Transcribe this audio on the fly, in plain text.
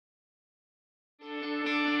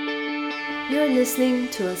You're listening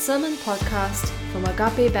to a sermon podcast from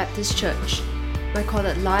Agape Baptist Church,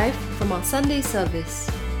 recorded live from our Sunday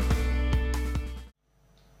service.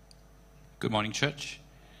 Good morning, church.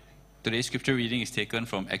 Today's scripture reading is taken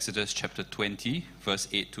from Exodus chapter 20, verse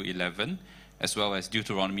 8 to 11, as well as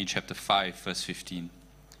Deuteronomy chapter 5, verse 15.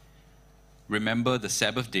 Remember the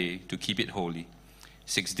Sabbath day to keep it holy.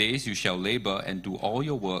 6 days you shall labor and do all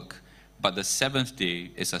your work, but the seventh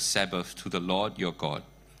day is a Sabbath to the Lord your God.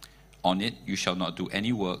 On it you shall not do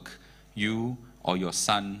any work, you or your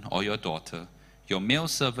son or your daughter, your male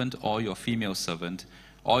servant or your female servant,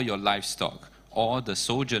 or your livestock, or the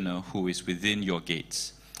sojourner who is within your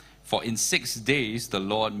gates. For in 6 days the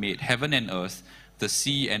Lord made heaven and earth, the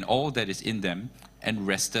sea and all that is in them, and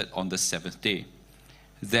rested on the seventh day.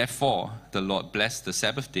 Therefore the Lord blessed the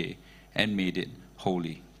Sabbath day and made it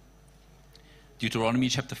holy. Deuteronomy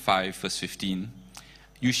chapter 5, verse 15.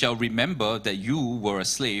 You shall remember that you were a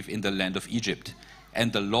slave in the land of Egypt,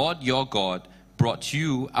 and the Lord your God brought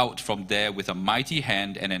you out from there with a mighty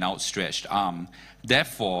hand and an outstretched arm.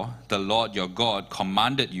 Therefore, the Lord your God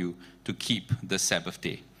commanded you to keep the Sabbath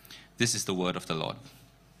day. This is the word of the Lord.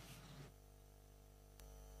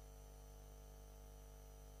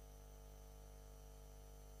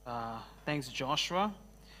 Thanks, Joshua.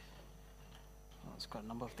 Oh, it's got a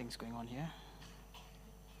number of things going on here.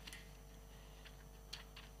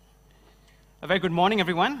 A very good morning,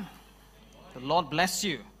 everyone. The Lord bless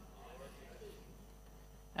you.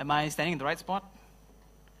 Am I standing in the right spot?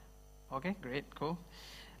 Okay, great, cool.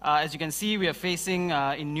 As you can see, we are facing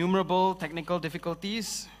innumerable technical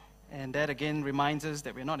difficulties, and that again reminds us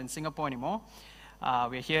that we're not in Singapore anymore.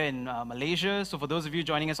 We're here in Malaysia. So for those of you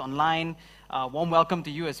joining us online, warm welcome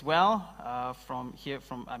to you as well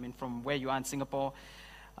from where you are in Singapore.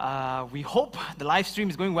 We hope the live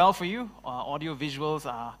stream is going well for you. Audio visuals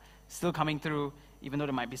are still coming through, even though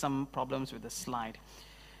there might be some problems with the slide.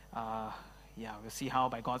 We'll see how,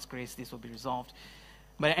 by God's grace, this will be resolved.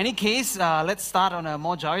 But in any case, let's start on a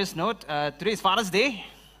more joyous note. Today is Father's Day.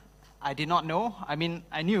 I did not know. I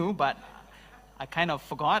knew, but I kind of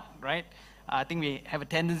forgot, right? I think we have a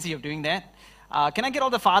tendency of doing that. Can I get all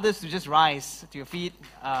the fathers to just rise to your feet,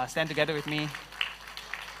 stand together with me?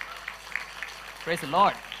 Praise the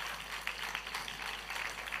Lord.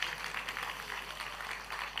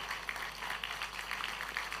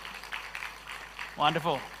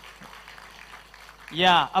 Wonderful.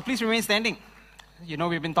 Yeah, please remain standing. You know,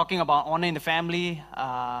 we've been talking about honor in the family,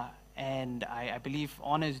 and I believe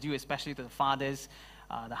honor is due especially to the fathers,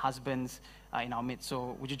 the husbands in our midst.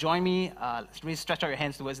 So would you join me? Let's stretch out your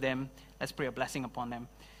hands towards them. Let's pray a blessing upon them.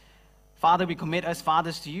 Father, we commit us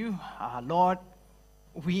fathers to you. Lord,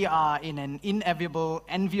 we are in an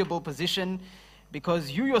enviable position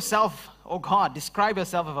because you yourself, oh God, describe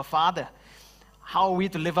yourself as a father. How are we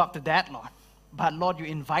to live up to that, Lord? But Lord, you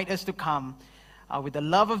invite us to come with the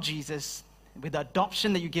love of Jesus, with the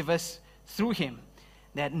adoption that you give us through him,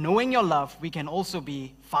 that knowing your love, we can also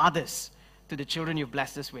be fathers to the children you've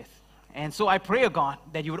blessed us with. And so I pray, O God,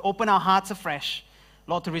 that you would open our hearts afresh,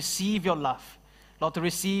 Lord, to receive your love, Lord, to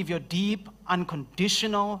receive your deep,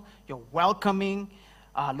 unconditional, your welcoming,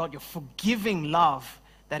 Lord, your forgiving love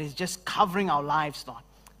that is just covering our lives, Lord.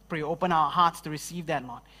 Pray, open our hearts to receive that,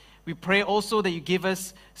 Lord. We pray also that you give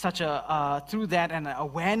us such through that, an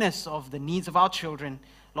awareness of the needs of our children,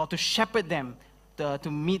 Lord, to shepherd them,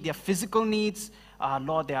 to meet their physical needs,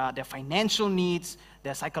 Lord, their financial needs,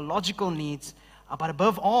 their psychological needs, but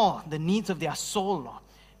above all, the needs of their soul, Lord.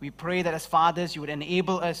 We pray that as fathers, you would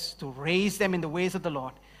enable us to raise them in the ways of the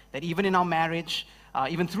Lord, that even in our marriage,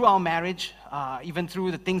 even through our marriage, even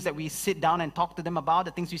through the things that we sit down and talk to them about,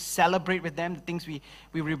 the things we celebrate with them, the things we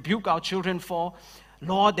rebuke our children for,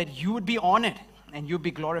 Lord, that you would be honored and you would be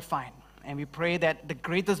glorified. And we pray that the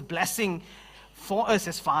greatest blessing for us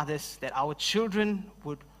as fathers, that our children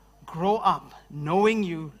would grow up knowing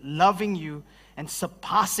you, loving you, and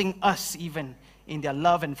surpassing us even in their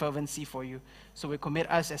love and fervency for you. So we commit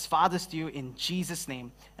us as fathers to you in Jesus'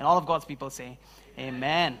 name. And all of God's people say,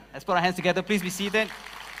 amen. Let's put our hands together. Please be seated.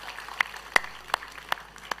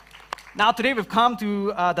 Now today we've come to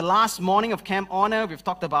the last morning of Camp Honor. We've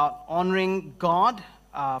talked about honoring God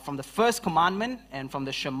from the first commandment and from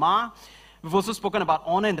the Shema. We've also spoken about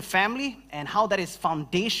honor in the family and how that is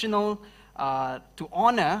foundational to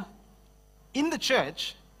honor in the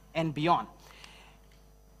church and beyond.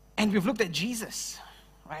 And we've looked at Jesus,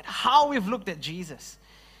 right? How we've looked at Jesus.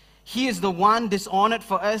 He is the one dishonored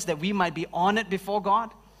for us that we might be honored before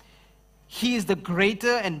God. He is the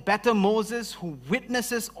greater and better Moses who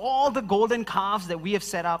witnesses all the golden calves that we have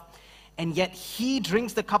set up. and yet he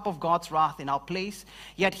drinks the cup of God's wrath in our place.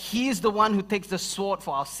 Yet he is the one who takes the sword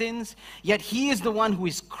for our sins. Yet he is the one who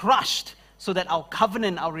is crushed so that our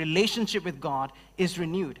covenant, our relationship with God is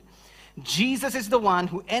renewed. Jesus is the one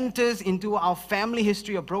who enters into our family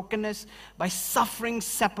history of brokenness by suffering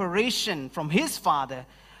separation from his Father,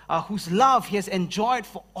 whose love he has enjoyed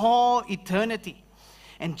for all eternity.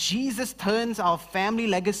 And Jesus turns our family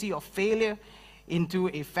legacy of failure into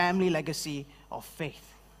a family legacy of faith.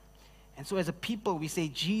 And so as a people, we say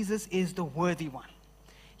Jesus is the worthy one.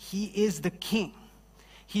 He is the King.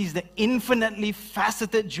 He's the infinitely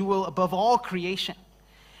faceted jewel above all creation.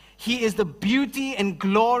 He is the beauty and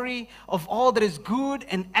glory of all that is good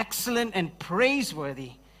and excellent and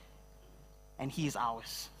praiseworthy. And he is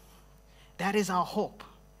ours. That is our hope.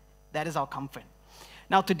 That is our comfort.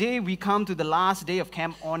 Now today we come to the last day of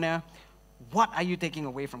Camp Honor. What are you taking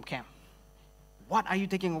away from camp? What are you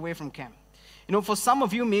taking away from camp? You know, for some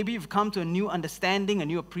of you, maybe you've come to a new understanding, a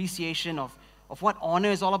new appreciation of what honor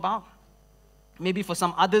is all about. Maybe for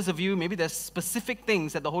some others of you, maybe there's specific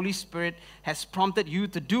things that the Holy Spirit has prompted you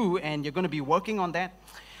to do, and you're going to be working on that.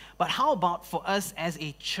 But how about for us as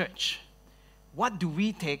a church? What do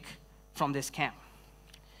we take from this camp?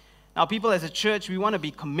 Now, people as a church, we want to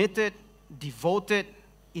be committed, devoted,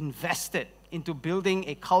 invested into building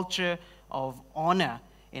a culture of honor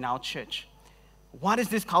in our church. What is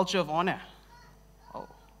this culture of honor? Oh,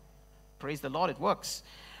 praise the Lord, it works.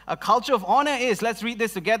 A culture of honor is, let's read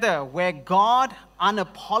this together, where God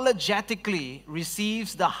unapologetically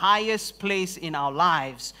receives the highest place in our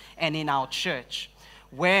lives and in our church.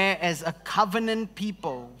 Where as a covenant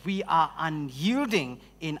people, we are unyielding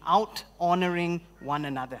in out-honoring one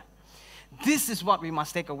another. This is what we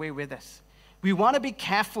must take away with us. We want to be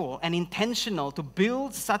careful and intentional to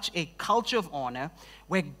build such a culture of honor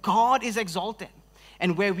where God is exalted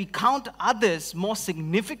and where we count others more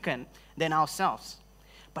significant than ourselves.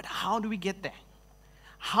 But how do we get there?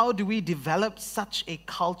 How do we develop such a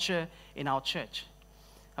culture in our church?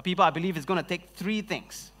 People, I believe it's going to take three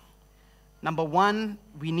things. Number one,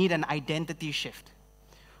 we need an identity shift.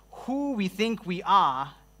 Who we think we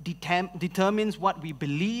are determines what we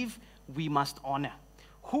believe we must honor.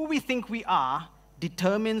 Who we think we are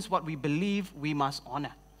determines what we believe we must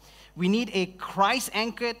honor. We need a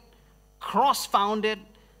Christ-anchored, cross-founded,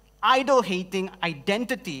 idol-hating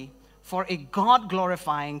identity for a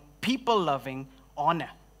God-glorifying, people-loving honor.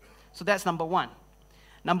 So that's number one.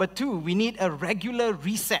 Number two, we need a regular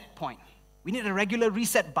reset point. We need a regular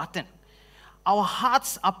reset button. Our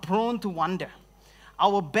hearts are prone to wander.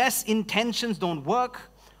 Our best intentions don't work.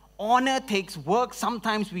 Honor takes work.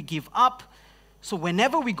 Sometimes we give up. So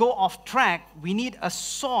whenever we go off track, we need a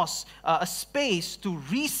source, a space to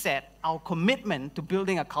reset our commitment to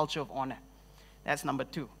building a culture of honor. That's number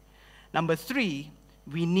two. Number three,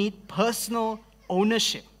 we need personal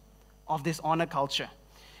ownership of this honor culture.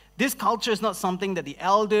 This culture is not something that the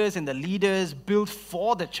elders and the leaders build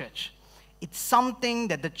for the church. It's something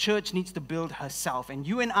that the church needs to build herself. And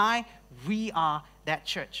you and I, we are that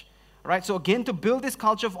church. All right, so again, to build this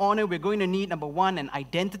culture of honor, we're going to need, number one, an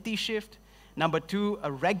identity shift. Number two,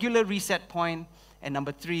 a regular reset point. And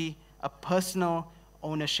number three, a personal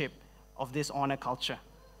ownership of this honor culture.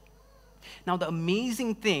 Now, the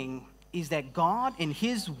amazing thing is that God, in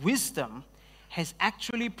his wisdom, has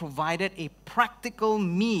actually provided a practical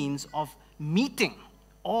means of meeting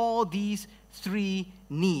all these three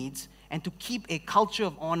needs and to keep a culture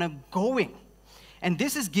of honor going. And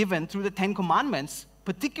this is given through the 10 Commandments,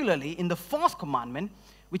 particularly in the fourth commandment,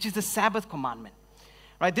 which is the Sabbath commandment.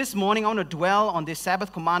 Right, this morning I want to dwell on this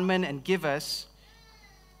Sabbath commandment and give us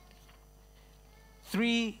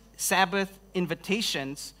 3 Sabbath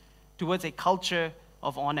invitations towards a culture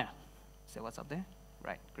of honor. Say what's up there?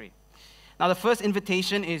 Right, great. Now the first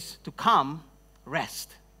invitation is to come,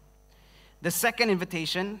 rest. The second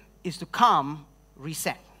invitation is to come,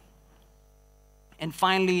 reset. And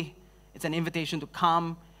finally, it's an invitation to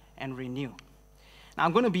come and renew. Now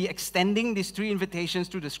I'm going to be extending these 3 invitations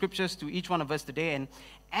through the scriptures to each one of us today. And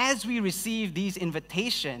as we receive these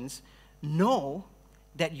invitations, know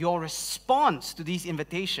that your response to these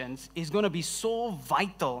invitations is going to be so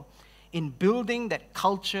vital in building that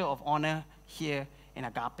culture of honor here in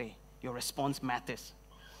Agape. Your response matters.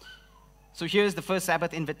 So here's the first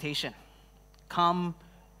Sabbath invitation. Come,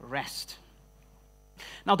 rest.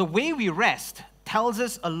 Now the way we rest tells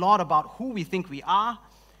us a lot about who we think we are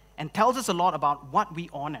and tells us a lot about what we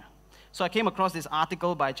honor. So I came across this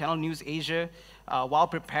article by Channel News Asia while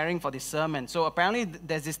preparing for this sermon. So apparently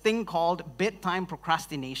there's this thing called bedtime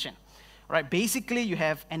procrastination. Right? Basically, you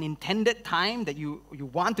have an intended time that you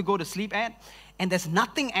want to go to sleep at, and there's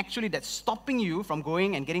nothing actually that's stopping you from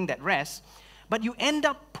going and getting that rest, but you end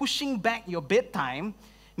up pushing back your bedtime,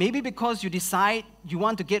 maybe because you decide you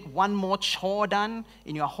want to get one more chore done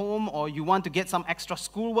in your home, or you want to get some extra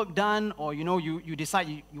schoolwork done, or you decide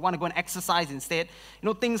you want to go and exercise instead,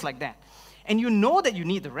 things like that. And you know that you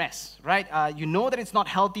need the rest, right? You know that it's not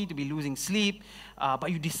healthy to be losing sleep, but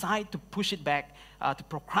you decide to push it back, to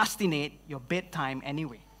procrastinate your bedtime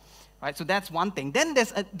anyway, right? So that's one thing. Then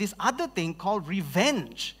there's this other thing called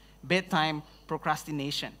revenge bedtime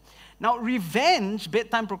procrastination. Now, revenge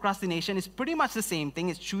bedtime procrastination is pretty much the same thing.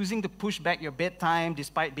 It's choosing to push back your bedtime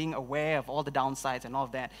despite being aware of all the downsides and all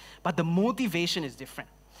of that. But the motivation is different.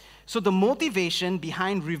 So the motivation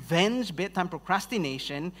behind revenge bedtime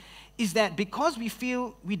procrastination is that because we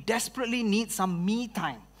feel we desperately need some me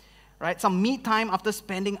time, right? Some me time after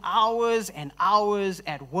spending hours and hours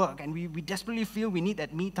at work. And we desperately feel we need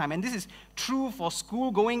that me time. And this is true for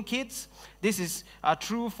school-going kids. This is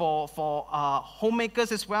true for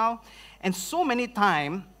homemakers as well. And so many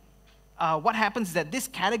times, what happens is that this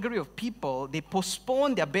category of people, they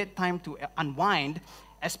postpone their bedtime to unwind,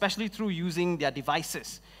 especially through using their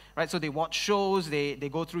devices. Right, so they watch shows, they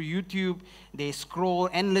go through YouTube, they scroll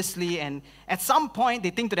endlessly, and at some point they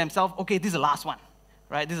think to themselves, okay, this is the last one,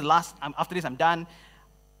 right? This is the last, after this I'm done.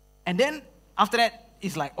 And then after that,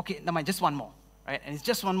 it's like, okay, never mind, just one more, right? And it's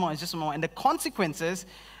just one more, it's just one more. And the consequences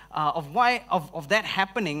of that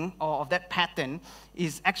happening, or of that pattern,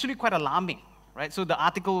 is actually quite alarming, right? So the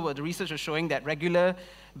article, the research was showing that regular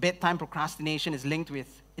bedtime procrastination is linked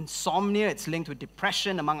with insomnia, it's linked with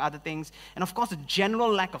depression, among other things. And of course, the general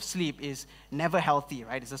lack of sleep is never healthy,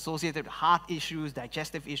 right? It's associated with heart issues,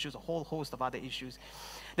 digestive issues, a whole host of other issues.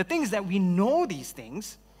 The thing is that we know these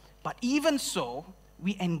things, but even so,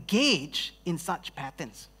 we engage in such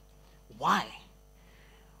patterns. Why?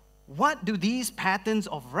 What do these patterns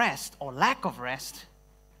of rest or lack of rest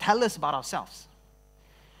tell us about ourselves?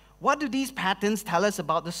 What do these patterns tell us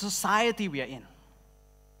about the society we are in?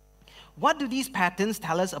 What do these patterns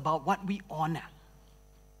tell us about what we honor?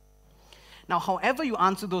 Now, however you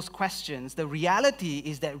answer those questions, the reality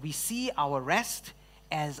is that we see our rest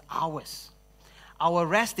as ours. Our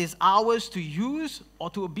rest is ours to use or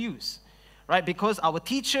to abuse, right? Because our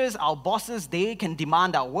teachers, our bosses, they can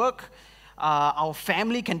demand our work. Our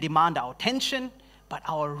family can demand our attention, but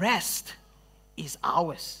our rest is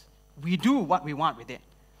ours. We do what we want with it.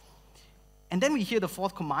 And then we hear the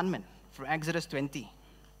fourth commandment from Exodus 20.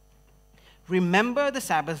 Remember the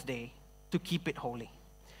Sabbath day to keep it holy.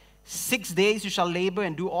 6 days you shall labor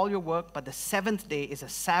and do all your work, but the seventh day is a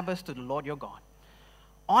Sabbath to the Lord your God.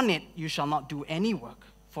 On it you shall not do any work,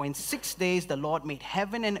 for in 6 days the Lord made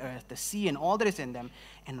heaven and earth, the sea and all that is in them,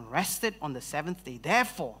 and rested on the seventh day.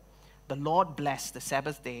 Therefore, the Lord blessed the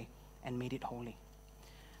Sabbath day and made it holy.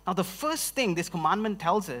 Now, the first thing this commandment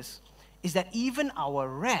tells us is that even our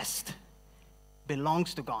rest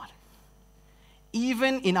belongs to God.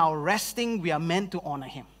 Even in our resting, we are meant to honor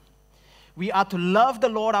Him. We are to love the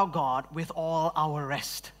Lord our God with all our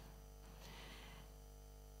rest.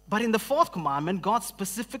 But in the fourth commandment, God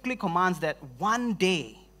specifically commands that one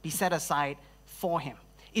day be set aside for Him.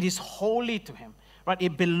 It is holy to Him, right?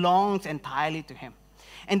 It belongs entirely to Him.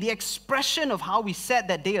 And the expression of how we set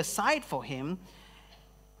that day aside for Him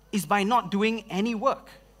is by not doing any work.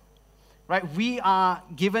 Right? We are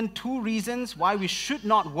given two reasons why we should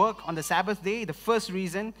not work on the Sabbath day. The first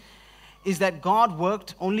reason is that God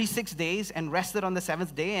worked only 6 days and rested on the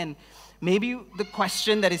seventh day. And maybe the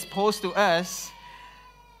question that is posed to us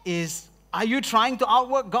is, are you trying to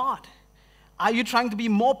outwork God? Are you trying to be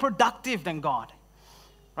more productive than God?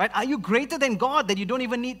 Right? Are you greater than God that you don't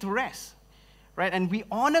even need to rest? Right? And we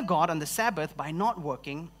honor God on the Sabbath by not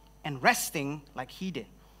working and resting like He did.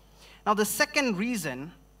 Now, the second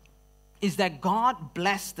reason is that God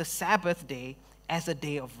blessed the Sabbath day as a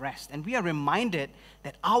day of rest. And we are reminded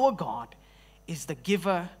that our God is the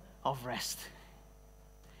giver of rest.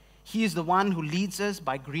 He is the one who leads us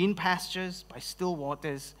by green pastures, by still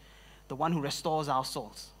waters, the one who restores our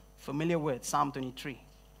souls. Familiar word, Psalm 23.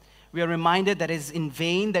 We are reminded that it is in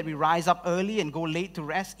vain that we rise up early and go late to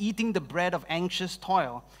rest, eating the bread of anxious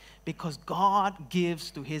toil, because God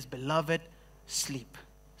gives to His beloved sleep.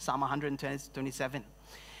 Psalm 127.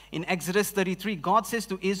 In Exodus 33, God says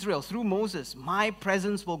to Israel through Moses, my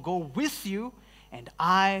presence will go with you and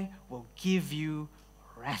I will give you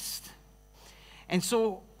rest. And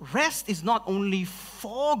so rest is not only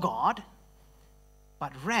for God,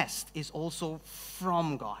 but rest is also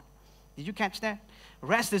from God. Did you catch that?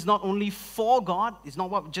 Rest is not only for God, it's not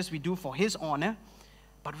what just we do for His honor,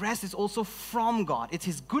 but rest is also from God. It's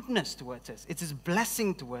His goodness towards us. It's His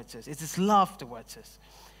blessing towards us. It's His love towards us.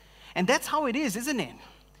 And that's how it is, isn't it?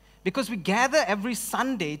 Because we gather every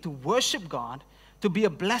Sunday to worship God, to be a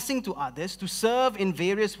blessing to others, to serve in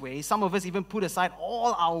various ways. Some of us even put aside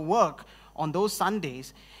all our work on those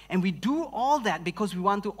Sundays. And we do all that because we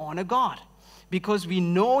want to honor God. Because we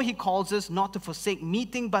know He calls us not to forsake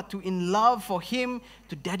meeting, but to, in love for Him,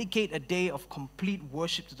 to dedicate a day of complete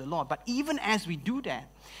worship to the Lord. But even as we do that,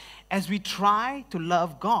 as we try to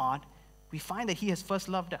love God, we find that He has first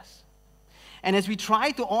loved us. And as we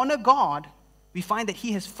try to honor God, we find that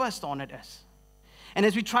He has first honored us. And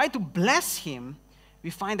as we try to bless Him,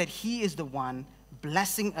 we find that He is the one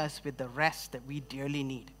blessing us with the rest that we dearly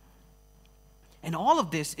need. And all of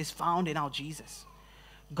this is found in our Jesus.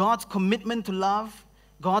 God's commitment to love,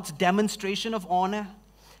 God's demonstration of honor,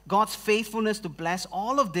 God's faithfulness to bless,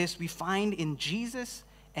 all of this we find in Jesus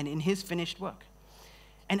and in His finished work.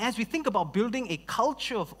 And as we think about building a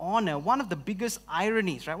culture of honor, one of the biggest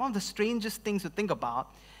ironies, right, one of the strangest things to think about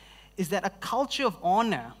is that a culture of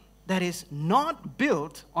honor that is not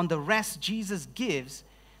built on the rest Jesus gives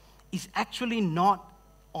is actually not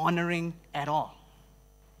honoring at all.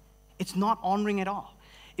 It's not honoring at all.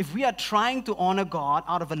 If we are trying to honor God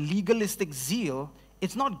out of a legalistic zeal,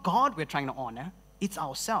 it's not God we're trying to honor, it's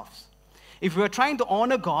ourselves. If we're trying to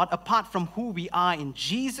honor God apart from who we are in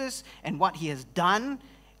Jesus and what He has done,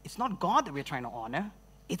 it's not God that we're trying to honor,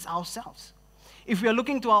 it's ourselves. If we are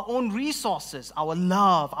looking to our own resources, our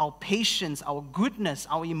love, our patience, our goodness,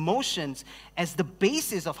 our emotions as the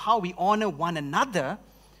basis of how we honor one another,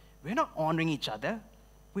 we're not honoring each other,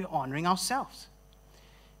 we're honoring ourselves.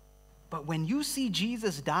 But when you see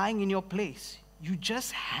Jesus dying in your place, you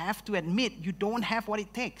just have to admit you don't have what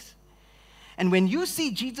it takes. And when you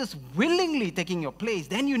see Jesus willingly taking your place,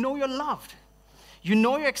 then you know you're loved. You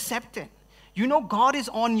know you're accepted. You know God is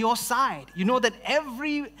on your side. You know that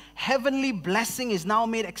every heavenly blessing is now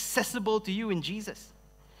made accessible to you in Jesus.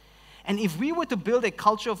 And if we were to build a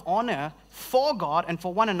culture of honor for God and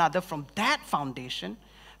for one another from that foundation,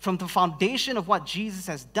 from the foundation of what Jesus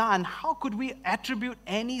has done, how could we attribute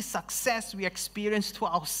any success we experience to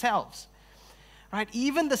ourselves? Right?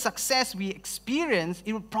 Even the success we experience,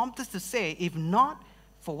 it would prompt us to say, if not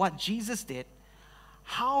for what Jesus did,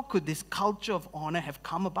 how could this culture of honor have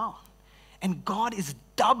come about? And God is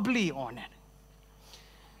doubly honored.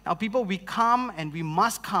 Now, people, we come and we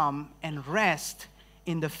must come and rest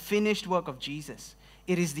in the finished work of Jesus.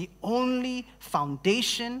 It is the only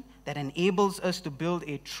foundation that enables us to build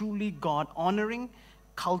a truly God-honoring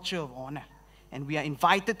culture of honor. And we are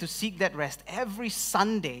invited to seek that rest every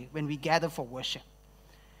Sunday when we gather for worship.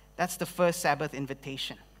 That's the first Sabbath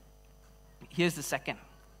invitation. Here's the second.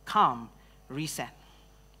 Come, reset.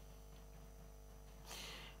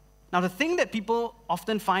 Now, the thing that people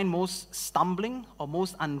often find most stumbling or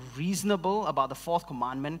most unreasonable about the fourth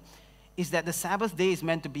commandment is that the Sabbath day is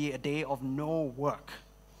meant to be a day of no work.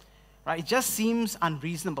 Right? It just seems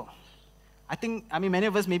unreasonable. Many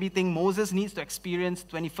of us maybe think Moses needs to experience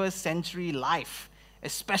 21st century life,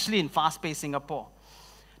 especially in fast-paced Singapore.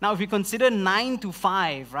 Now, if we consider 9 to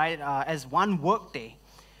 5, right, as one work day,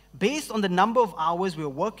 based on the number of hours we're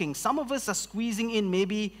working, some of us are squeezing in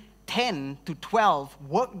maybe 10 to 12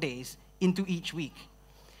 work days into each week.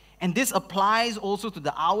 And this applies also to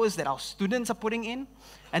the hours that our students are putting in,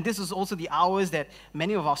 and this is also the hours that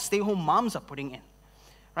many of our stay-home moms are putting in.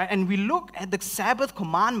 Right? And we look at the Sabbath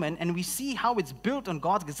commandment and we see how it's built on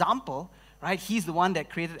God's example. Right? He's the one that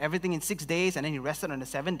created everything in 6 days and then He rested on the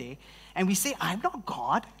seventh day. And we say, I'm not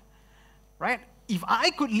God. Right? If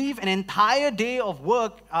I could leave an entire day of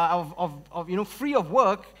work, free of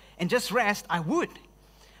work and just rest, I would.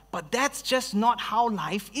 But that's just not how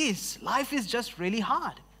life is. Life is just really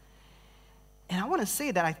hard. And I want to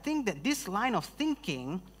say that I think that this line of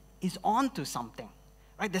thinking is onto something.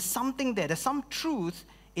 Right? There's something there. There's some truth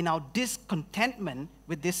in our discontentment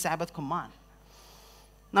with this Sabbath command.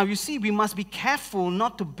 Now, you see, we must be careful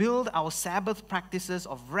not to build our Sabbath practices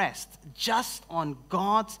of rest just on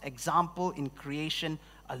God's example in creation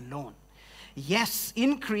alone. Yes,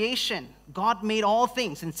 in creation, God made all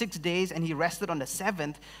things in 6 days and He rested on the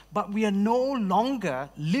seventh, but we are no longer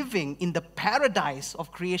living in the paradise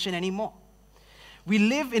of creation anymore. We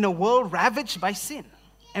live in a world ravaged by sin.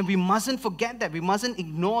 And we mustn't forget that. We mustn't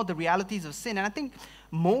ignore the realities of sin. And I think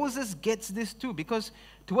Moses gets this too, because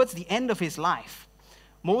towards the end of his life,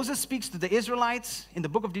 Moses speaks to the Israelites in the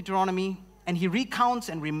book of Deuteronomy, and he recounts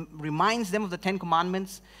and reminds them of the 10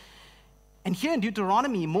 Commandments. And here in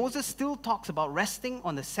Deuteronomy, Moses still talks about resting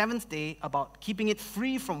on the seventh day, about keeping it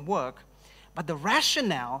free from work, but the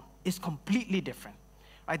rationale is completely different.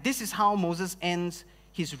 Right? This is how Moses ends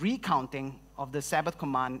his recounting of the Sabbath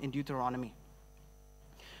command in Deuteronomy.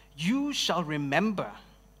 You shall remember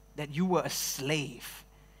that you were a slave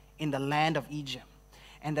in the land of Egypt,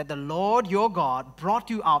 and that the Lord your God brought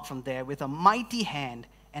you out from there with a mighty hand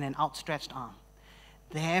and an outstretched arm.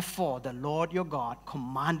 Therefore, the Lord your God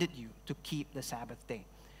commanded you to keep the Sabbath day.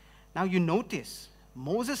 Now you notice,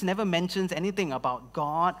 Moses never mentions anything about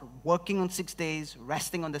God working on 6 days,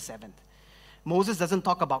 resting on the seventh. Moses doesn't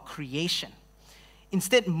talk about creation.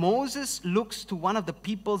 Instead, Moses looks to one of the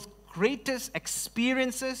people's greatest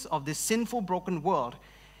experiences of this sinful, broken world,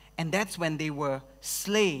 and that's when they were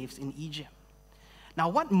slaves in Egypt. Now,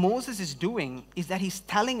 what Moses is doing is that he's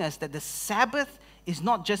telling us that the Sabbath is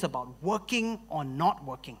not just about working or not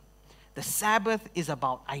working. The Sabbath is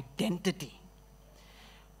about identity.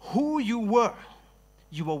 Who you were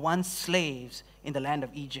once slaves in the land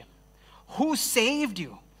of Egypt. Who saved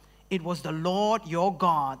you? It was the Lord your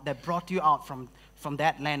God that brought you out from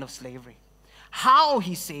that land of slavery. How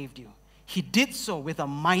he saved you? He did so with a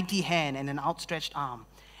mighty hand and an outstretched arm.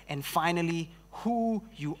 And finally, who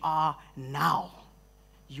you are now.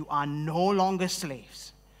 You are no longer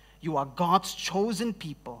slaves. You are God's chosen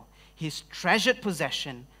people, his treasured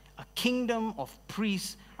possession, a kingdom of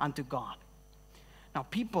priests unto God. Now,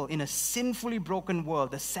 people, in a sinfully broken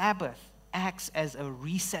world, the Sabbath acts as a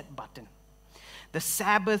reset button. The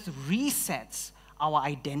Sabbath resets our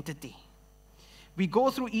identity. We go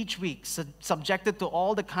through each week subjected to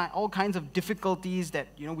all kinds of difficulties that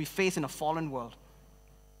we face in a fallen world.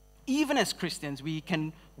 Even as Christians, we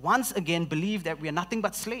can once again believe that we are nothing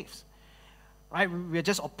but slaves. Right? We're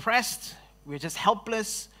just oppressed. We're just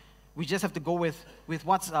helpless. We just have to go with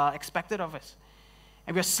what's expected of us.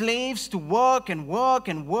 And we're slaves to work and work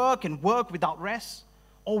and work and work without rest.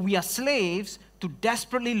 Or we are slaves to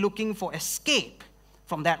desperately looking for escape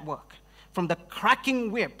from that work, from the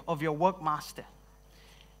cracking whip of your work master.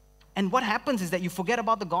 And what happens is that you forget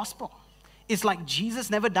about the gospel. It's like Jesus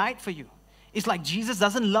never died for you. It's like Jesus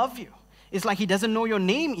doesn't love you. It's like he doesn't know your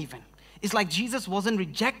name even. It's like Jesus wasn't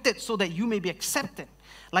rejected so that you may be accepted.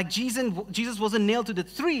 Like Jesus wasn't nailed to the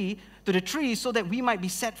tree so that we might be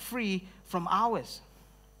set free from ours.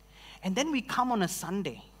 And then we come on a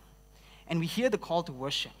Sunday and we hear the call to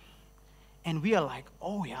worship. And we are like,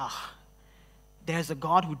 oh yeah, there's a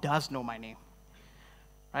God who does know my name.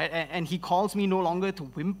 Right? And he calls me no longer to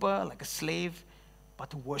whimper like a slave, but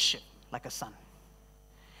to worship like a son.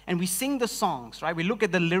 And we sing the songs, right? We look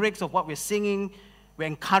at the lyrics of what we're singing. We're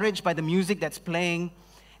encouraged by the music that's playing.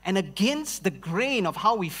 And against the grain of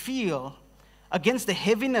how we feel, against the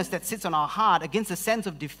heaviness that sits on our heart, against the sense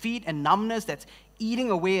of defeat and numbness that's eating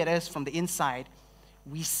away at us from the inside,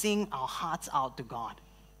 we sing our hearts out to God.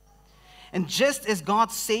 And just as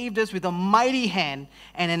God saved us with a mighty hand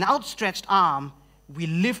and an outstretched arm, we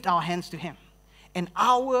lift our hands to him. And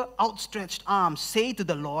our outstretched arms say to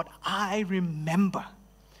the Lord, I remember.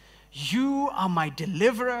 You are my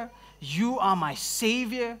deliverer. You are my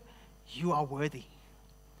savior. You are worthy.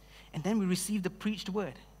 And then we receive the preached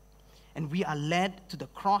word. And we are led to the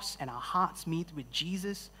cross, and our hearts meet with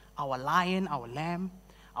Jesus, our lion, our lamb,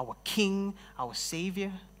 our king, our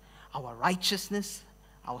savior, our righteousness,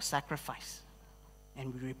 our sacrifice.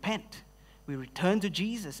 And we repent. We return to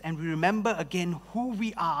Jesus, and we remember again who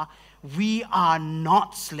we are. We are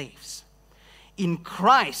not slaves. In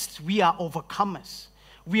Christ, we are overcomers.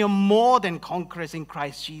 We are more than conquerors in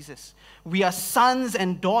Christ Jesus. We are sons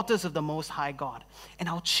and daughters of the Most High God. And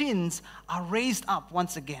our chins are raised up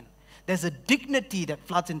once again. There's a dignity that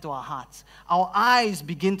floods into our hearts. Our eyes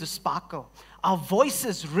begin to sparkle. Our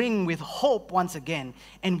voices ring with hope once again.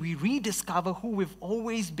 And we rediscover who we've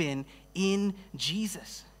always been in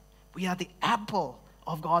Jesus. We are the apple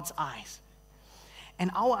of God's eyes.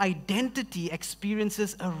 And our identity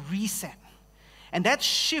experiences a reset. And that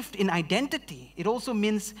shift in identity, it also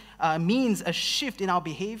means a shift in our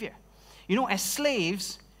behavior. As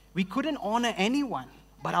slaves, we couldn't honor anyone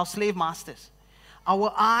but our slave masters.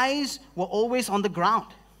 Our eyes were always on the ground.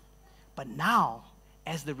 But now,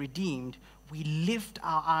 as the redeemed, we lift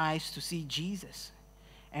our eyes to see Jesus.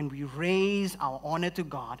 And we raise our honor to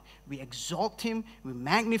God. We exalt him, we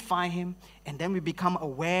magnify him, and then we become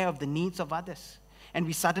aware of the needs of others. And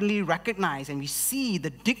we suddenly recognize and we see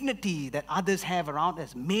the dignity that others have around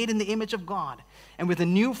us, made in the image of God. And with a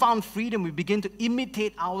newfound freedom, we begin to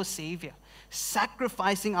imitate our Savior,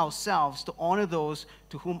 sacrificing ourselves to honor those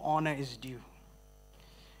to whom honor is due.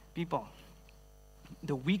 People,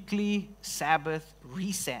 the weekly Sabbath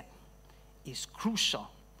reset is crucial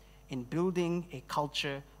in building a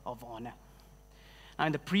culture of honor. Now,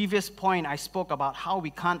 in the previous point, I spoke about how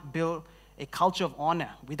we can't build a culture of honor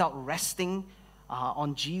without resting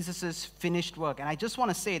on Jesus' finished work. And I just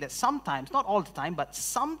want to say that sometimes, not all the time, but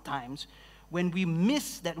sometimes when we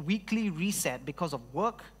miss that weekly reset because of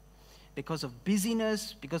work, because of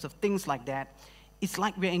busyness, because of things like that, it's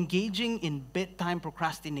like we're engaging in bedtime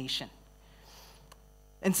procrastination.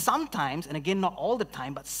 And sometimes, and again, not all the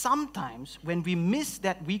time, but sometimes when we miss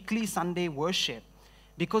that weekly Sunday worship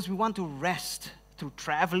because we want to rest through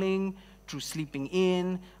traveling, through sleeping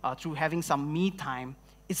in, through having some me time,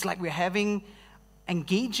 it's like we're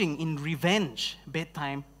engaging in revenge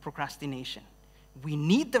bedtime procrastination. We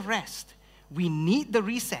need the rest. We need the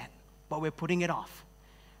reset, but we're putting it off.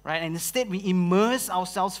 Right? And instead, we immerse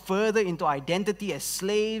ourselves further into identity as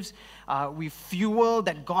slaves. We fuel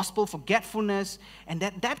that gospel forgetfulness, and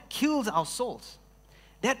that kills our souls.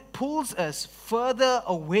 That pulls us further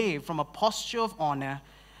away from a posture of honor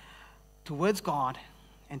towards God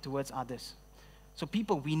and towards others. So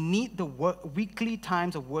people, we need the weekly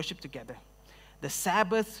times of worship together. The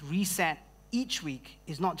Sabbath reset each week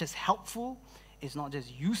is not just helpful, it's not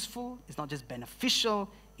just useful, it's not just beneficial,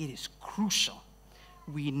 it is crucial.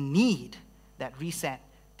 We need that reset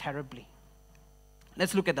terribly.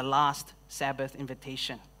 Let's look at the last Sabbath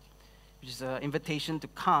invitation, which is an invitation to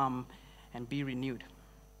come and be renewed.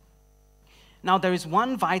 Now, there is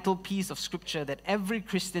one vital piece of scripture that every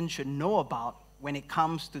Christian should know about when it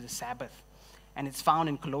comes to the Sabbath, and it's found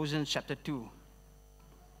in Colossians chapter 2.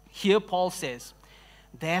 Here Paul says,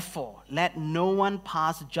 "Therefore, let no one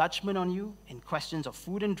pass judgment on you in questions of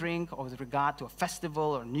food and drink, or with regard to a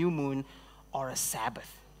festival or new moon, or a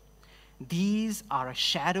Sabbath. These are a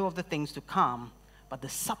shadow of the things to come, but the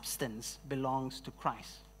substance belongs to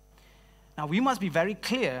Christ." Now, we must be very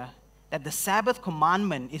clear that the Sabbath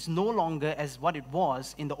commandment is no longer as what it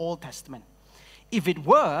was in the Old Testament. If it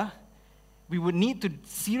were, we would need to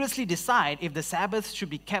seriously decide if the Sabbath should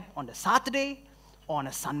be kept on a Saturday or on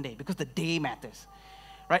a Sunday, because the day matters.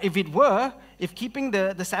 Right? If keeping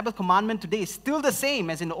the Sabbath commandment today is still the same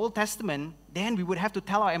as in the Old Testament, then we would have to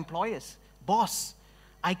tell our employers, "Boss,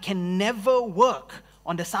 I can never work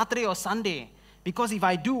on the Saturday or Sunday, because if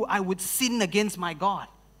I do, I would sin against my God.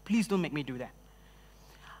 Please don't make me do that."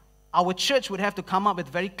 Our church would have to come up with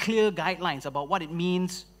very clear guidelines about what it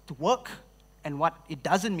means to work and what it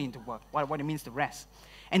doesn't mean to work, what it means to rest.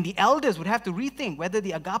 And the elders would have to rethink whether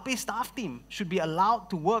the Agape staff team should be allowed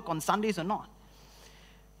to work on Sundays or not.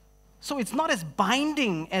 So it's not as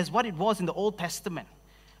binding as what it was in the Old Testament,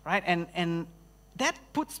 right? And that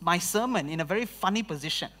puts my sermon in a very funny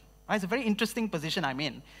position, right? It's a very interesting position I'm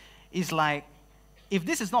in. It's like, if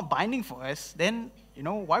this is not binding for us, then,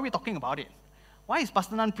 why are we talking about it? Why is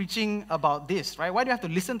Pastor Nan preaching about this, right? Why do you have to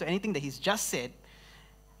listen to anything that he's just said,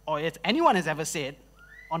 or if anyone has ever said,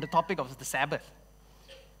 on the topic of the Sabbath?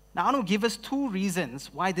 Now, I want to give us 2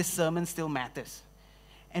 reasons why this sermon still matters,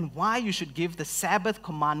 and why you should give the Sabbath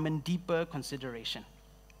commandment deeper consideration.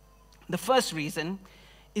 The first reason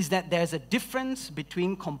is that there's a difference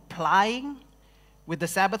between complying with the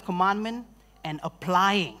Sabbath commandment and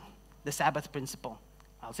applying the Sabbath principle.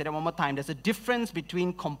 I'll say that one more time. There's a difference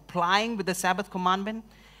between complying with the Sabbath commandment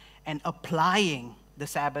and applying the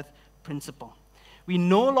Sabbath principle. We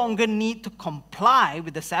no longer need to comply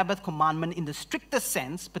with the Sabbath commandment in the strictest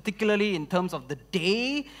sense, particularly in terms of the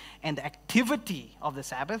day and the activity of the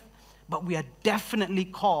Sabbath, but we are definitely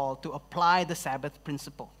called to apply the Sabbath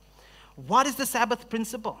principle. What is the Sabbath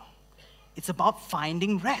principle? It's about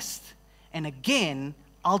finding rest, and again,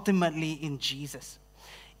 ultimately in Jesus.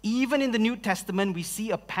 Even in the New Testament, we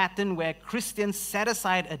see a pattern where Christians set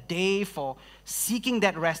aside a day for seeking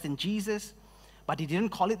that rest in Jesus, but they didn't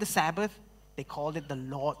call it the Sabbath, they called it the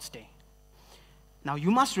Lord's Day. Now,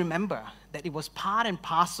 you must remember that it was part and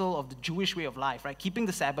parcel of the Jewish way of life, right? Keeping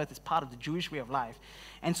the Sabbath is part of the Jewish way of life.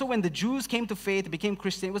 And so when the Jews came to faith, became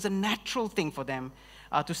Christian, it was a natural thing for them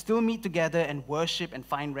to still meet together and worship and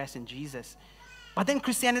find rest in Jesus. But then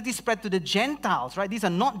Christianity spread to the Gentiles, right? These are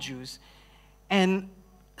not Jews. And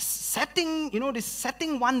setting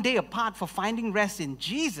one day apart for finding rest in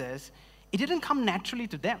Jesus, it didn't come naturally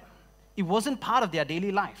to them. It wasn't part of their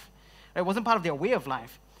daily life. It wasn't part of their way of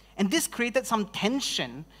life. And this created some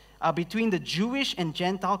tension between the Jewish and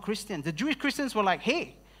Gentile Christians. The Jewish Christians were like,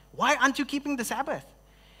 "Hey, why aren't you keeping the Sabbath?"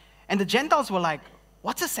 And the Gentiles were like,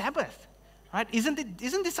 "What's a Sabbath? Right? Isn't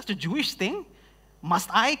this such a Jewish thing? Must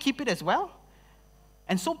I keep it as well?"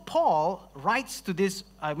 And so Paul writes to this,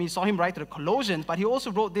 we saw him write to the Colossians, but he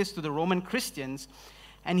also wrote this to the Roman Christians,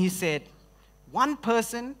 and he said, "One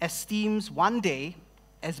person esteems one day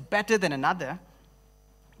as better than another,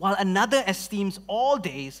 while another esteems all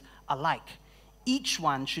days alike. Each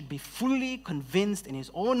one should be fully convinced in his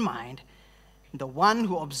own mind. The one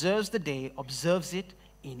who observes the day observes it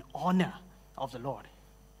in honor, of the Lord.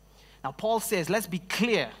 Now, Paul says, let's be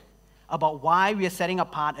clear about why we are setting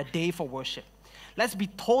apart a day for worship. Let's be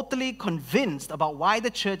totally convinced about why the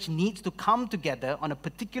church needs to come together on a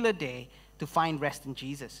particular day to find rest in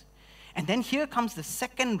Jesus. And then here comes the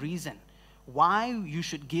second reason why you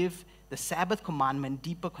should give the Sabbath commandment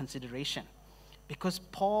deeper consideration. Because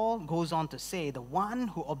Paul goes on to say, the one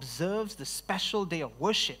who observes the special day of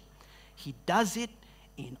worship, he does it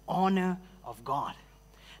in honor of God.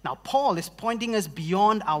 Now, Paul is pointing us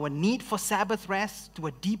beyond our need for Sabbath rest to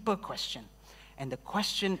a deeper question. And the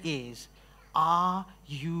question is, are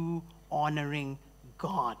you honoring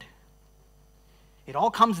God? It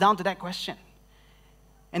all comes down to that question.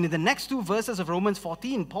 And in the next two verses of Romans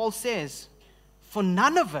 14, Paul says, for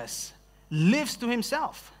none of us lives to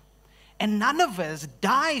himself, and none of us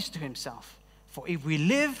dies to himself. For if we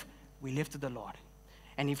live to the Lord.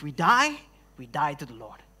 And if we die to the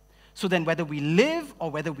Lord. So then whether we live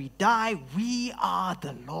or whether we die, we are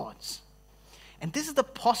the Lord's. And this is the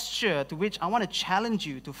posture to which I want to challenge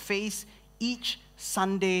you to face each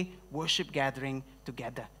Sunday worship gathering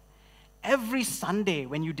together. Every Sunday,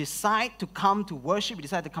 when you decide to come to worship, you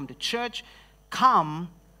decide to come to church, come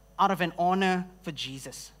out of an honor for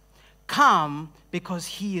Jesus. Come because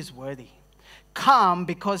he is worthy. Come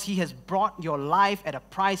because he has brought your life at a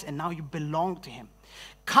price and now you belong to him.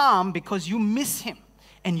 Come because you miss him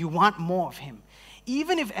and you want more of him.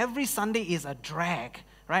 Even if every Sunday is a drag,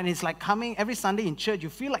 right? And it's like coming every Sunday in church, you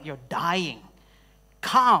feel like you're dying.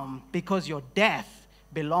 Come because your death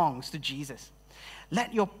belongs to Jesus.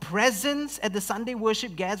 Let your presence at the Sunday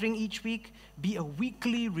worship gathering each week be a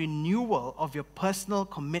weekly renewal of your personal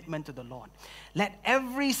commitment to the Lord. Let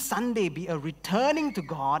every Sunday be a returning to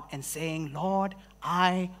God and saying, Lord,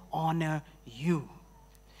 I honor you.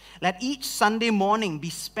 Let each Sunday morning be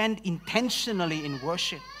spent intentionally in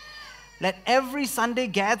worship. Let every Sunday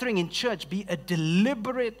gathering in church be a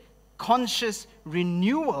deliberate, conscious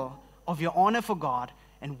renewal of your honor for God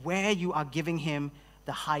and where you are giving him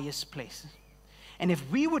the highest place. And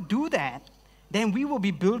if we would do that, then we will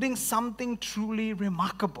be building something truly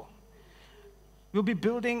remarkable. We'll be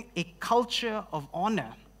building a culture of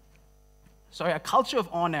honor. A culture of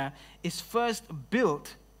honor is first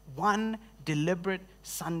built one deliberate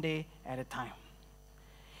Sunday at a time.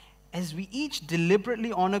 As we each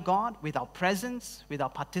deliberately honor God with our presence, with our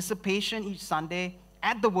participation each Sunday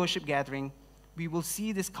at the worship gathering, we will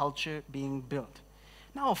see this culture being built.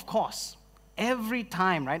 Now, of course, every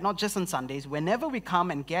time, right, not just on Sundays, whenever we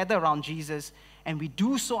come and gather around Jesus and we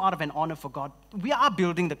do so out of an honor for God, we are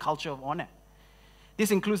building the culture of honor.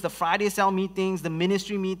 This includes the Friday cell meetings, the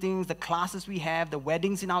ministry meetings, the classes we have, the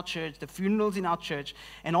weddings in our church, the funerals in our church,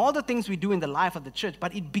 and all the things we do in the life of the church.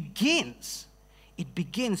 But it begins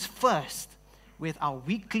first with our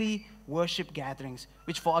weekly worship gatherings,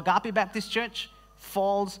 which for Agape Baptist Church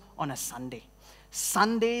falls on a Sunday.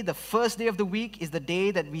 Sunday, the first day of the week, is the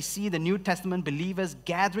day that we see the New Testament believers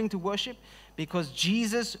gathering to worship because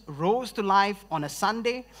Jesus rose to life on a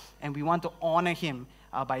Sunday, and we want to honor him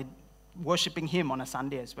by worshiping him on a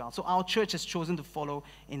Sunday as well. So our church has chosen to follow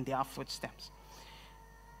in their footsteps.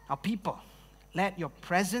 Our people, let your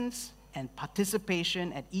presence and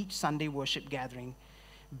participation at each Sunday worship gathering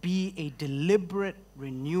be a deliberate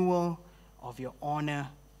renewal of your honor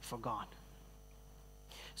for God.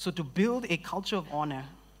 So to build a culture of honor,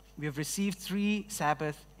 we have received 3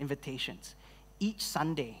 Sabbath invitations. Each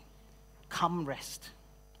Sunday, come rest,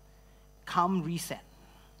 come reset,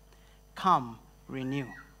 come renew.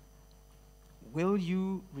 Will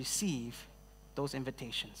you receive those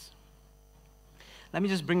invitations? Let me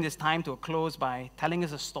just bring this time to a close by telling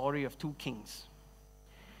us a story of 2 kings.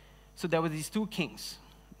 So there were these 2 kings.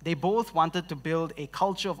 They both wanted to build a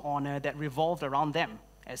culture of honor that revolved around them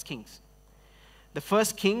as kings. The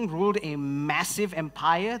first king ruled a massive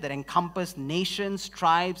empire that encompassed nations,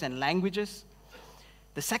 tribes, and languages.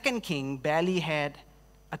 The second king barely had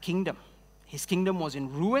a kingdom. His kingdom was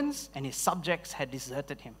in ruins, and his subjects had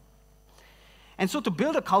deserted him. And so to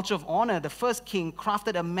build a culture of honor, the first king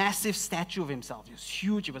crafted a massive statue of himself. It was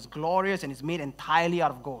huge, it was glorious, and it's made entirely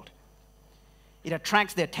out of gold. It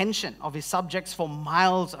attracts the attention of his subjects for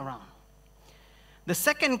miles around. The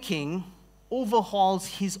second king overhauls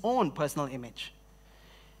his own personal image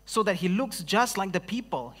so that he looks just like the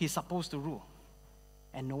people he's supposed to rule,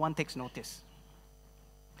 and no one takes notice.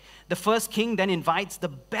 The first king then invites the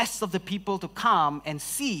best of the people to come and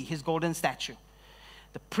see his golden statue.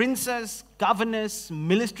 The princes, governors,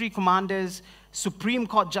 military commanders, Supreme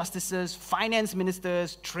Court justices, finance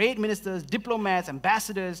ministers, trade ministers, diplomats,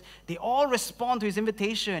 ambassadors, they all respond to his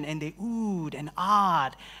invitation and they oohed and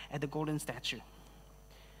ahed at the golden statue.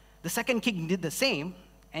 The second king did the same,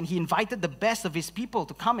 and he invited the best of his people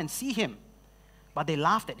to come and see him. But they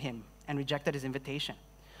laughed at him and rejected his invitation.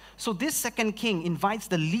 So this second king invites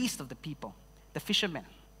the least of the people, the fishermen,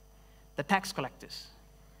 the tax collectors,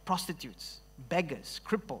 prostitutes, beggars,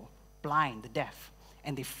 crippled, blind, the deaf,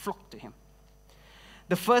 and they flock to him.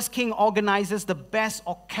 The first king organizes the best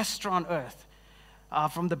orchestra on earth,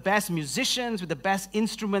 from the best musicians with the best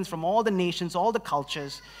instruments from all the nations, all the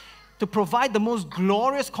cultures, to provide the most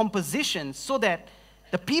glorious compositions so that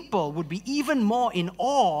the people would be even more in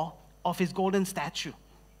awe of his golden statue.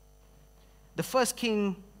 The first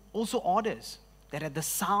king also orders that at the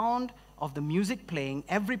sound of the music playing,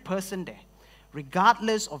 every person there,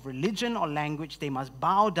 regardless of religion or language, they must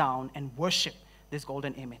bow down and worship this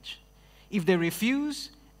golden image. If they refuse,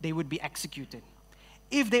 they would be executed.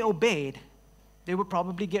 If they obeyed, they would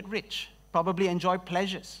probably get rich, probably enjoy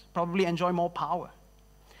pleasures, probably enjoy more power.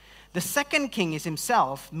 The second king is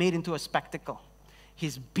himself made into a spectacle.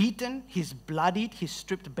 He's beaten, he's bloodied, he's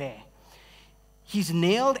stripped bare. He's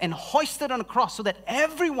nailed and hoisted on a cross so that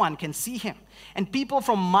everyone can see him. And people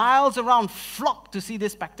from miles around flock to see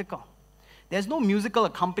this spectacle. There's no musical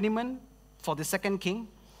accompaniment for the second king.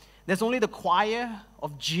 There's only the choir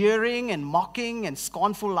of jeering and mocking and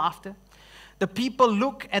scornful laughter. The people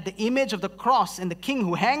look at the image of the cross and the king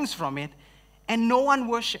who hangs from it, and no one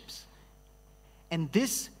worships. And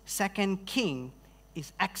this second king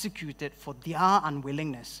is executed for their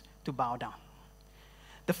unwillingness to bow down.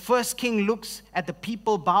 The first king looks at the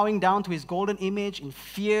people bowing down to his golden image in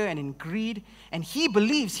fear and in greed, and he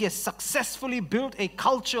believes he has successfully built a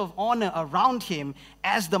culture of honor around him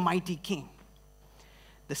as the mighty king.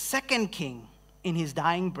 The second king, in his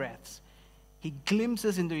dying breaths, he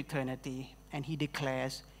glimpses into eternity and he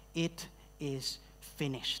declares, "It is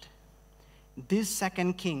finished." This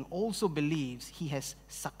second king also believes he has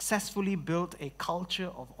successfully built a culture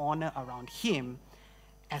of honor around him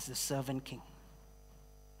as the servant king.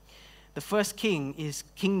 The first king is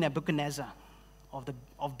King Nebuchadnezzar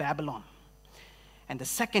of Babylon. And the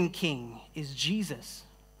second king is Jesus,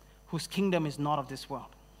 whose kingdom is not of this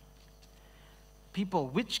world. People,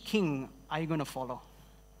 which king are you going to follow?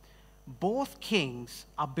 Both kings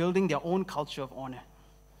are building their own culture of honor.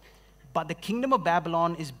 But the kingdom of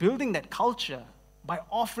Babylon is building that culture by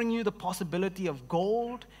offering you the possibility of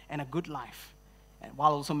gold and a good life, and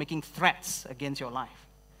while also making threats against your life.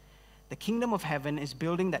 The kingdom of heaven is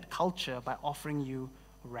building that culture by offering you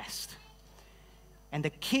rest. And the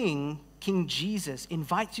king, King Jesus,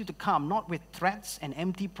 invites you to come, not with threats and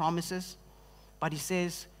empty promises, but he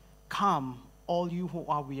says, "Come, all you who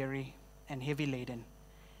are weary and heavy laden,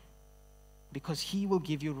 because he will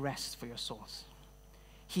give you rest for your souls.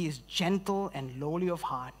 He is gentle and lowly of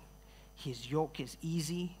heart. His yoke is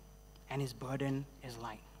easy and his burden is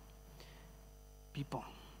light." People,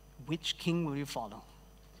 which king will you follow?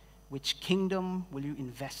 Which kingdom will you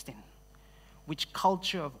invest in? Which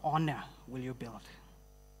culture of honor will you build?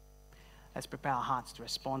 Let's prepare our hearts to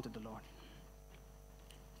respond to the Lord.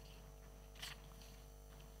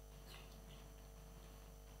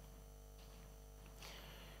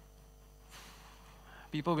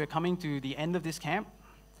 People, we're coming to the end of this camp.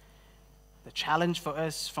 The challenge for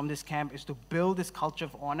us from this camp is to build this culture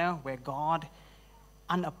of honor where God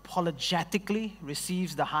unapologetically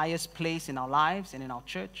receives the highest place in our lives and in our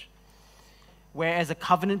church. Where as a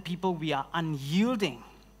covenant people, we are unyielding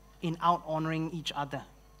in out-honoring each other.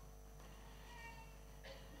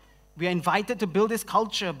 We are invited to build this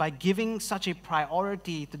culture by giving such a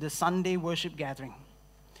priority to the Sunday worship gathering,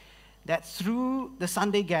 that through the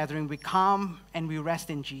Sunday gathering, we come and we rest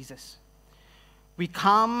in Jesus. We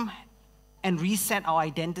come and reset our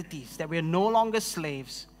identities, that we are no longer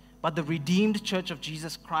slaves, but the redeemed church of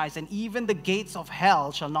Jesus Christ, and even the gates of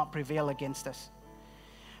hell shall not prevail against us.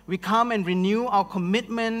 We come and renew our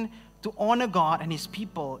commitment to honor God and his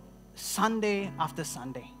people Sunday after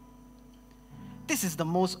Sunday. This is the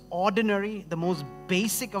most ordinary, the most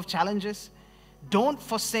basic of challenges. Don't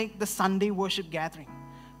forsake the Sunday worship gathering.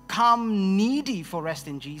 Come needy for rest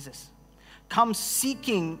in Jesus. Come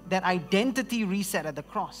seeking that identity reset at the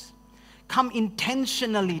cross. Come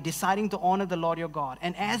intentionally deciding to honor the Lord your God.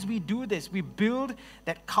 And as we do this, we build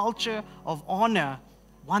that culture of honor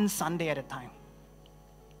one Sunday at a time.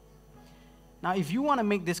 Now, if you want to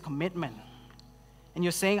make this commitment, and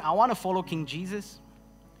you're saying, "I want to follow King Jesus,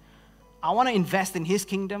 I want to invest in his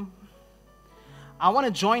kingdom, I want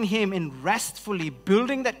to join him in restfully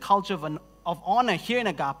building that culture of honor here in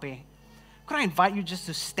Agape," could I invite you just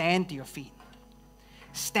to stand to your feet?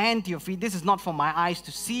 Stand to your feet. This is not for my eyes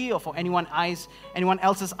to see or for anyone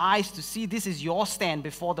else's eyes to see. This is your stand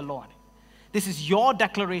before the Lord. This is your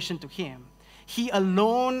declaration to him. He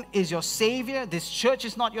alone is your Savior. This church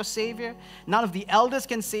is not your Savior. None of the elders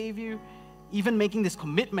can save you. Even making this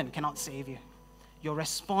commitment cannot save you. Your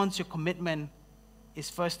response, your commitment is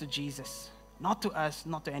first to Jesus, not to us,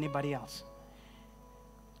 not to anybody else.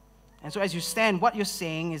 And so as you stand, what you're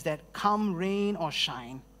saying is that come rain or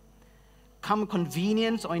shine, come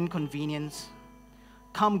convenience or inconvenience,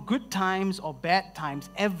 come good times or bad times,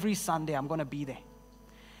 every Sunday I'm going to be there.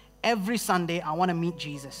 Every Sunday I want to meet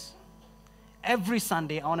Jesus. Every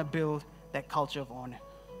Sunday I want to build that culture of honor.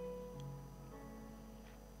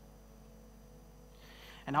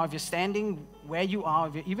 And now if you're standing where you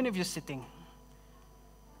are, even if you're sitting,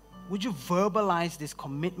 would you verbalize this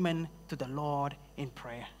commitment to the Lord in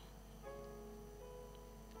prayer?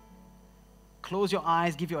 Close your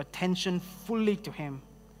eyes, give your attention fully to Him.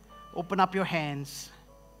 Open up your hands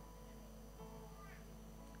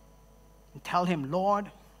and tell Him, Lord,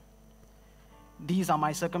 these are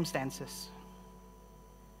my circumstances.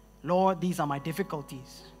 Lord, these are my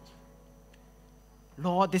difficulties.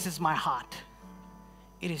 Lord, this is my heart.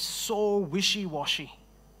 It is so wishy-washy.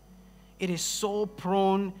 It is so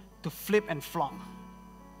prone to flip and flop.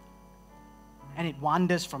 And it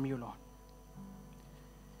wanders from you, Lord.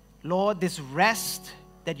 Lord, this rest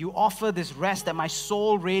that you offer, this rest that my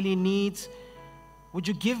soul really needs, would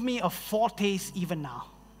you give me a foretaste even now?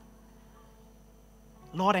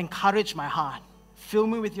 Lord, encourage my heart. Fill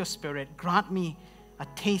me with your Spirit. Grant me a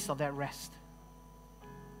taste of that rest.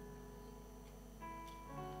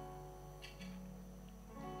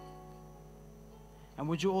 And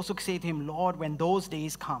would you also say to Him, Lord, when those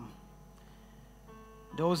days come,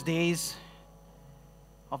 those days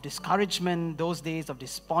of discouragement, those days of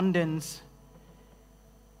despondence,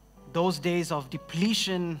 those days of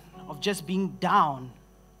depletion, of just being down,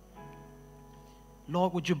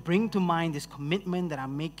 Lord, would you bring to mind this commitment that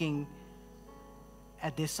I'm making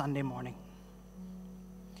at this Sunday morning?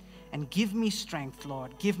 And give me strength,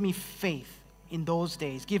 Lord. Give me faith in those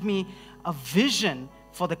days. Give me a vision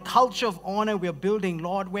for the culture of honor we're building,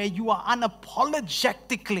 Lord, where you are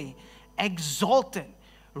unapologetically exalted,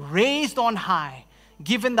 raised on high,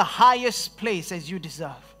 given the highest place as you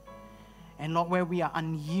deserve. And Lord, where we are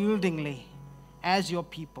unyieldingly, as your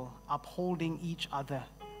people, upholding each other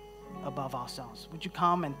above ourselves. Would you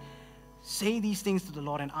come and say these things to the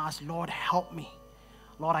Lord and ask, Lord, help me.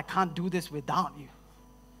 Lord, I can't do this without you.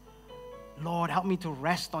 Lord, help me to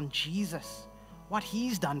rest on Jesus, what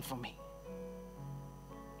He's done for me.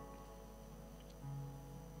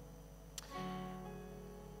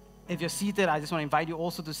 If you're seated, I just want to invite you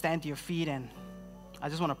also to stand to your feet, and I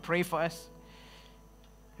just want to pray for us.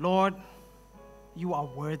 Lord, you are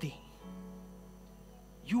worthy.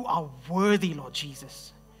 You are worthy, Lord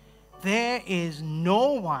Jesus. There is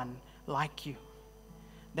no one like you.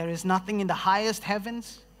 There is nothing in the highest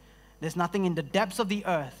heavens. There's nothing in the depths of the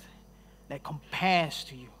earth that compares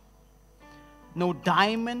to you. No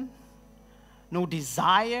diamond, no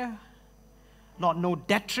desire, Lord, no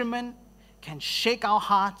detriment can shake our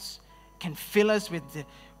hearts, can fill us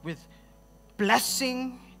with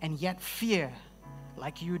blessing and yet fear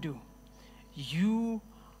like you do. You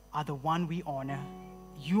are the one we honor.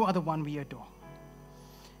 You are the one we adore.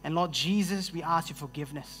 And Lord Jesus, we ask you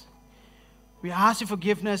forgiveness. We ask you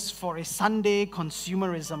forgiveness for a Sunday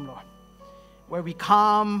consumerism, Lord, where we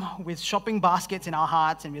come with shopping baskets in our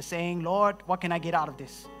hearts and we're saying, Lord, what can I get out of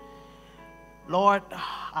this? Lord,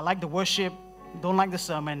 I like the worship, don't like the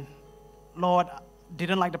sermon. Lord,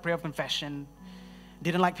 didn't like the prayer of confession,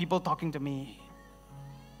 didn't like people talking to me.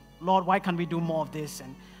 Lord, why can't we do more of this?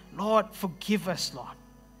 And Lord, forgive us, Lord.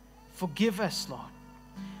 Forgive us, Lord.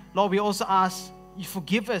 Lord, we also ask you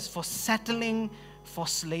forgive us for settling for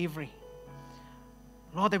slavery.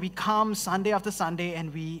 Lord, that we come Sunday after Sunday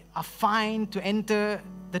and we are fine to enter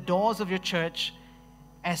the doors of your church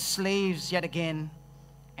as slaves yet again,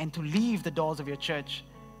 and to leave the doors of your church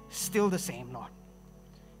still the same, Lord.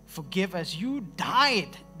 Forgive us. You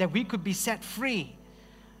died that we could be set free.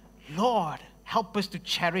 Lord, help us to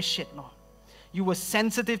cherish it, Lord. You were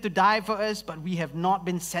sensitive to die for us, but we have not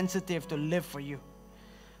been sensitive to live for you.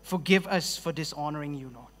 Forgive us for dishonoring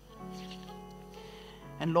you, Lord.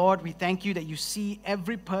 And Lord, we thank you that you see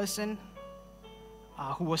every person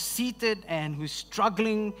who was seated and who's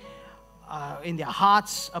struggling in their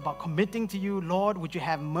hearts about committing to you. Lord, would you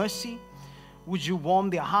have mercy? Would you warm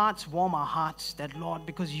their hearts, warm our hearts, that Lord,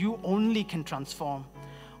 because you only can transform.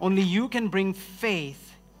 Only you can bring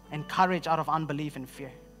faith and courage out of unbelief and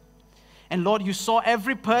fear. And Lord, you saw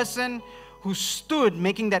every person who stood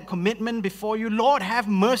making that commitment before you. Lord, have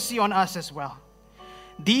mercy on us as well.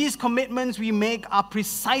 These commitments we make are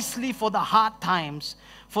precisely for the hard times,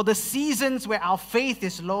 for the seasons where our faith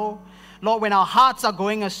is low. Lord, when our hearts are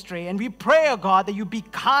going astray. And we pray, oh God, that you be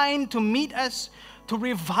kind to meet us, to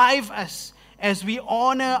revive us as we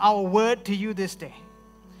honor our word to you this day.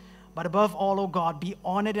 But above all, oh God, be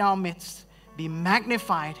honored in our midst, be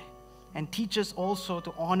magnified, and teach us also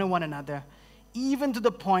to honor one another, even to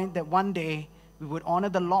the point that one day we would honor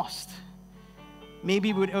the lost.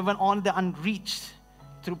 Maybe we would even honor the unreached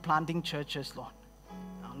through planting churches, Lord.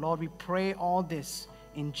 Now, Lord, we pray all this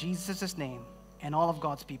in Jesus' name, and all of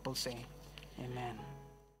God's people say, Amen.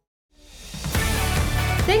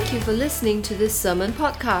 Thank you for listening to this sermon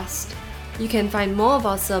podcast. You can find more of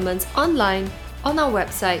our sermons online on our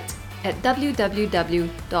website at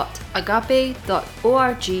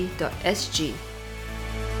www.agape.org.sg.